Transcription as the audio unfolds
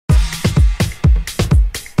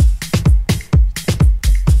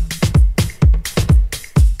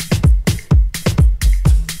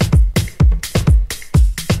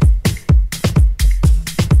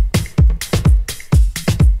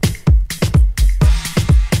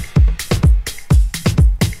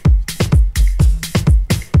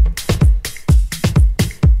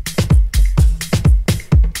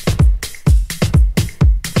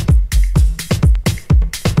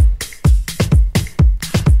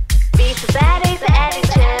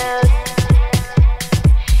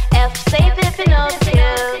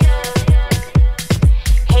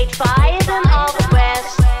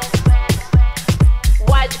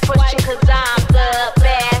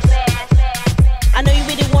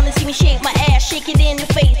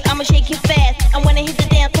I'ma shake it fast. And when I hit the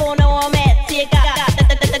dance floor, know I'm at. See, I got the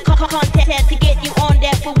contact to get you on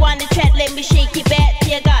that. Rewind the track, let me shake it back.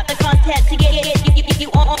 See, I got the contact to get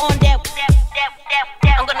you on that.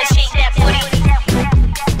 I'm gonna shake that booty.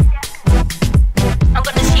 I'm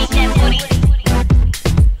gonna shake that booty.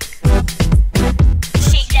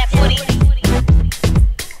 Shake that booty.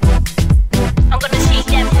 I'm gonna shake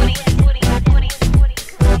that booty.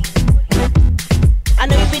 I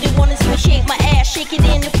know you really wanna see me shake my ass, shake it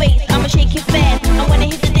in the face. I'ma shake it fast. And when I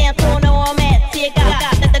hit the dance floor, know I'm at. See, I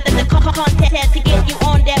got the contact to get you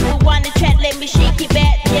on that. Rewind the track, let me shake it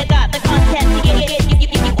back. See, I got the contact to get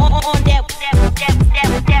you on that.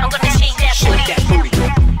 I'm gonna shake that booty. Shake that booty.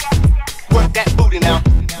 Work that booty now.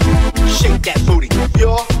 Shake that booty.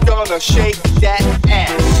 You're gonna shake that ass.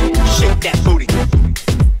 Shake that booty.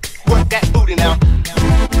 Work that booty now.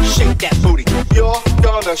 Shake that booty. You're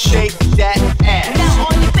gonna shake that ass. Now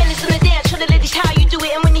all you fellas in the dance, show the ladies how you do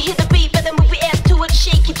it. And when you hit the beat, better move your ass to it.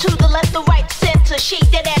 Shake it to the left, the right, center. Shake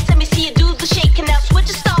that ass, let me see you do the shaking. Now switch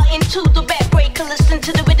your start into the back breaker. Listen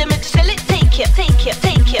to the rhythm and just feel it. Take it, take it,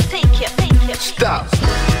 take it, take it, take it. Stop.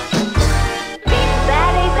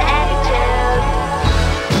 That is the attitude.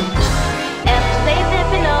 And stay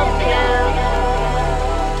dipping up you.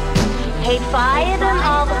 Hate fire than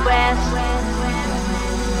all the rest.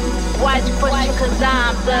 Why'd you push me? Cause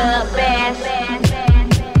I'm the best.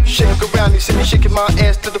 Shake around, you see me shaking my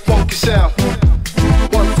ass to the funky sound.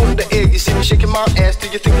 One foot in the air, you see me shaking my ass. Do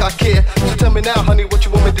you think I care? So tell me now, honey, what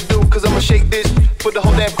you want me to do? Cause I'ma shake this for the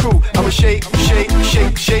whole damn crew. I'ma shake, shake,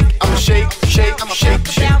 shake, shake. I'ma shake, shake, shake,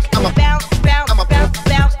 shake. I'ma bounce, bounce, I'ma bounce,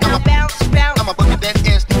 bounce. I'ma bounce, bounce. I'ma bucket that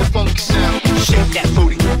ass to the funky sound. Shake that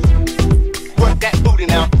booty. Work that booty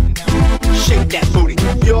now. Shake that booty.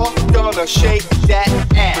 You're gonna shake that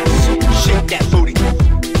ass. Shake that booty.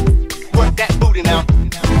 Work that booty now.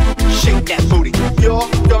 Shake that booty. You're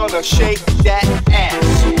gonna shake that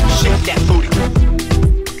ass. Shake that booty.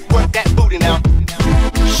 Work that booty now.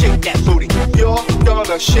 Shake that booty. You're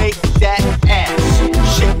gonna shake that ass.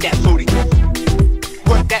 Shake that booty.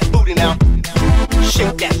 Work that booty now.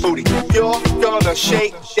 Shake that booty. You're gonna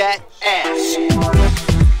shake that ass.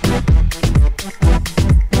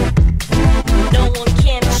 No one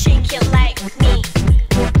can shake it like me.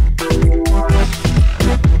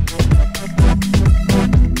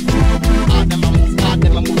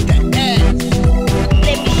 I'ma move that ass.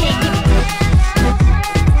 Let me shake it.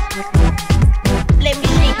 Let me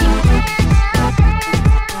shake it.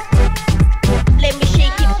 Let me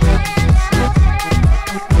shake it.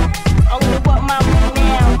 I wanna work my way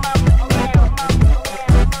now.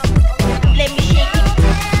 Let me shake it.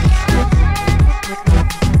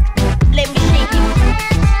 Let me shake it.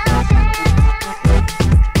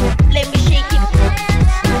 Let me shake it.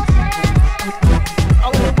 I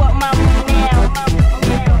wanna work my way now.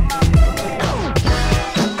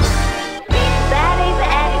 That is the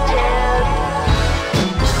attitude.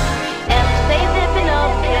 And stay dipping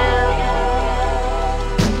up you.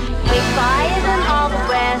 Hate fire than all the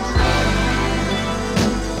rest.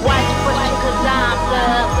 Why'd you push me? Cause I'm the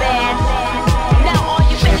best. Now all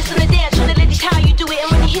you fellas in the dance, show the ladies how you do it. And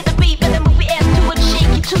when you hit the beat, better move your ass to it.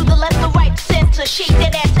 Shake it to the left, the right, center. Shake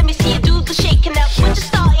that ass, let me see you do the shaking. Now switch your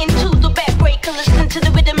start into the back breaker. Listen to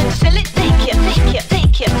the rhythm and just feel it. Take it, take it,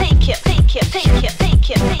 take it, take it, take it, take it, take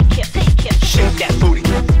it, take it, take it. Shake that booty.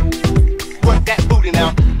 Work that booty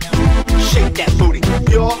now. Shake that booty.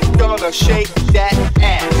 You're gonna shake that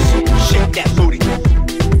ass. Shake that booty.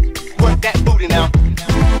 Work that booty now.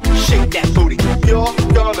 Shake that booty. You're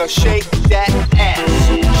gonna shake that ass.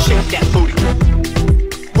 Shake that booty.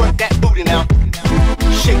 Work that booty now.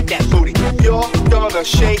 Shake that booty. You're gonna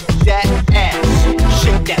shake that ass.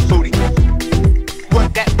 Shake that booty.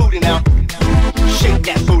 Work that booty now. Shake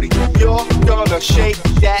that booty. You're gonna shake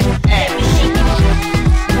that